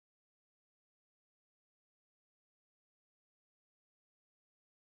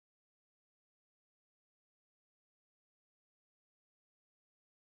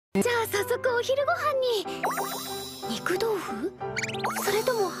じゃあ早速お昼ご飯に。肉豆腐？それ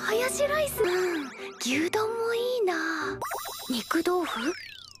ともハヤシライス？牛丼もいいな。肉豆腐？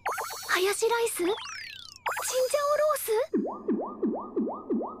ハヤシライス？チンジャオロ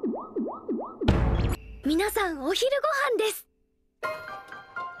ース？皆さんお昼ご飯です。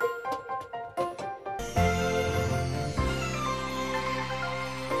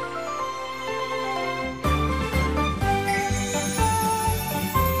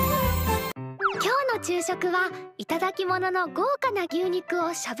昼食はいただき物の豪華な牛肉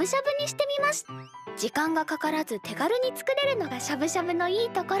をしゃぶしゃぶにしてみます。時間がかからず手軽に作れるのがしゃぶしゃぶのいい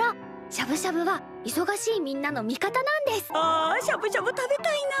ところ。しゃぶしゃぶは忙しいみんなの味方なんです。あー、しゃぶしゃぶ食べ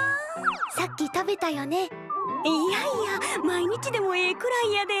たいな。さっき食べたよね。いやいや、毎日でもええくら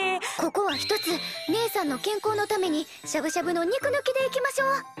いやで。ここは一つ姉さんの健康のためにしゃぶしゃぶの肉抜きでいきましょう。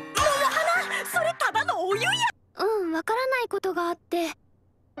花、それただのお湯や。わからないことがあって。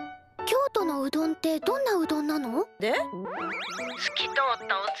京都のうどんってどんなうどんなの？で？透き通っ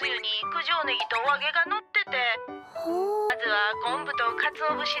たおつゆに九条ネギとお揚げが乗ってて、まずは昆布と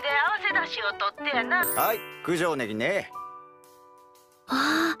鰹節で合わせだしを取ってやな。はい、九条ネギね。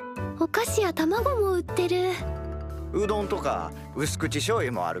ああ、お菓子や卵も売ってる。うどんとか薄口醤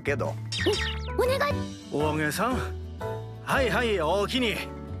油もあるけど。お願い。お揚げさん。はいはい、おおきに。へ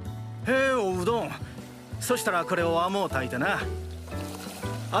え、おうどん。そしたらこれをもう炊いてな。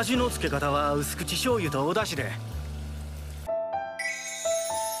味の付け方は薄口醤油とお出汁で。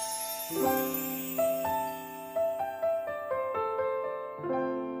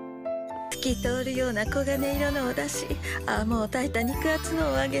透き通るような黄金色のお出汁、もう炊いた肉厚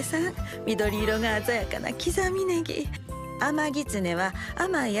のお揚げさん、緑色が鮮やかな刻みネギ、甘ぎつねは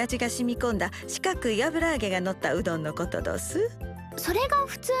甘い味が染み込んだ四角い油揚げが乗ったうどんのことどす。それが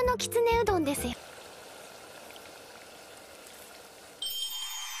普通のきつねうどんですよ。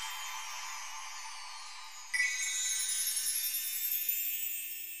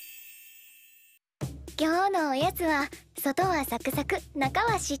今日のおやつは外はサクサク中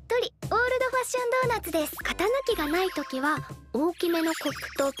はしっとりオールドファッションドーナツです。型抜きがない時は大きめのコッ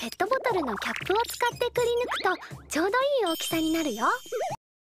プとペットボトルのキャップを使ってくり抜くとちょうどいい大きさになるよ。